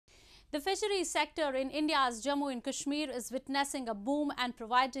The fisheries sector in India's Jammu and Kashmir is witnessing a boom and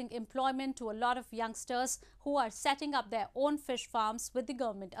providing employment to a lot of youngsters who are setting up their own fish farms with the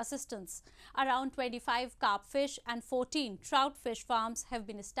government assistance. Around 25 carp fish and 14 trout fish farms have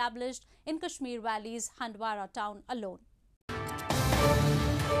been established in Kashmir Valley's Handwara town alone.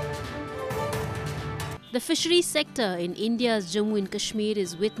 The fisheries sector in India's Jammu and Kashmir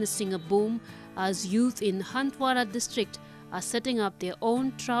is witnessing a boom as youth in Handwara district are setting up their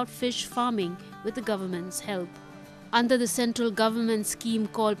own trout fish farming with the government's help. Under the central government scheme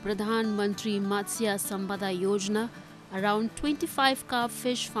called Pradhan Mantri Matsya Sampada Yojana, around 25 carp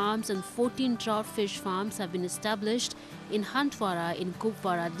fish farms and 14 trout fish farms have been established in Handwara in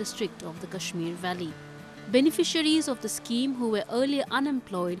Kupwara district of the Kashmir Valley. Beneficiaries of the scheme who were earlier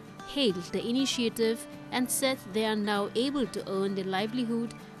unemployed hailed the initiative and said they are now able to earn their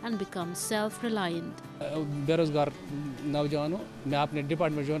livelihood and become self-reliant. बेरोजगार नौजवान हूँ मैं अपने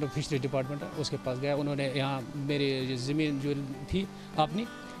department जो है fishery department है उसके पास गया उन्होंने यहाँ मेरी ज़मीन जो थी अपनी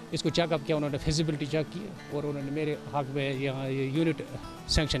इसको चेकअप किया उन्होंने फिजिबिलिटी चेक की और उन्होंने मेरे हक में यहाँ ये यूनिट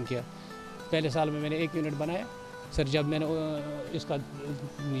सैंक्शन किया पहले साल में मैंने एक यूनिट बनाया सर जब मैंने इसका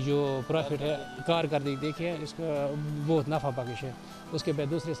जो प्रॉफिट है कारकर्दगी देखी है इसका बहुत नफ़ा बख्श है उसके बाद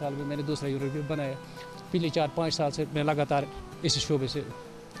दूसरे साल में मैंने दूसरा यूनिट भी बनाया पिछले 4-5 साल से मैं लगातार इस शोबे से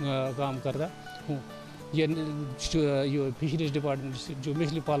काम कर रहा हूँ ये फिशरीज डिपार्टमेंट जो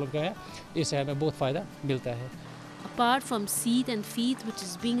मछली पालन का है इससे हमें बहुत फ़ायदा मिलता है. Apart from seed and feed which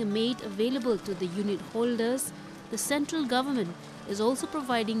is being made available to the unit holders, the central government is also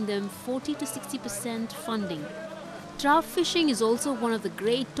providing them 40 to 60% funding. Trout fishing is also one of the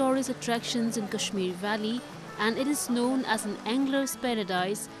great tourist attractions in Kashmir Valley and it is known as an angler's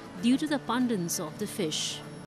paradise due to the abundance of the fish.